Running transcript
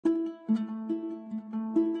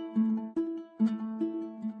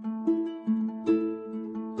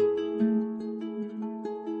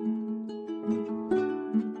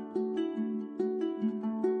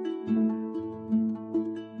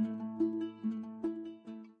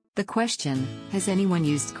The question, has anyone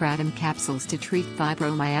used Kratom capsules to treat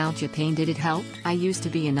fibromyalgia pain? Did it help? I used to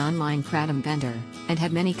be an online Kratom vendor, and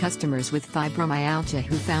had many customers with fibromyalgia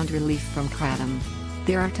who found relief from Kratom.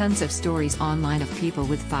 There are tons of stories online of people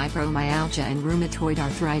with fibromyalgia and rheumatoid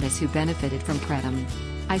arthritis who benefited from Kratom.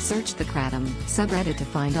 I searched the Kratom subreddit to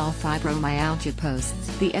find all fibromyalgia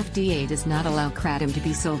posts. The FDA does not allow Kratom to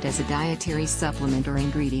be sold as a dietary supplement or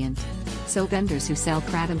ingredient. So vendors who sell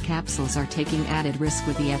Kratom capsules are taking added risk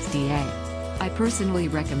with the FDA. I personally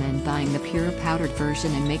recommend buying the pure powdered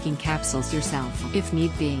version and making capsules yourself if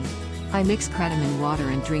need be. I mix Kratom in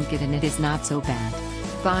water and drink it, and it is not so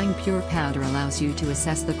bad. Buying pure powder allows you to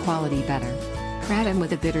assess the quality better. Kratom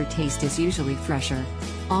with a bitter taste is usually fresher.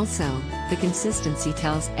 Also, the consistency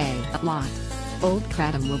tells a lot. Old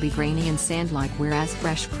Kratom will be grainy and sand-like, whereas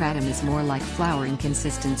fresh Kratom is more like flour in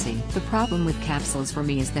consistency. The problem with capsules for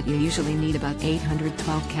me is that you usually need about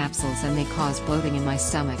 812 capsules and they cause bloating in my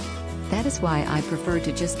stomach. That is why I prefer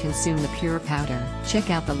to just consume the pure powder. Check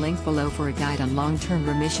out the link below for a guide on long-term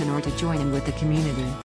remission or to join in with the community.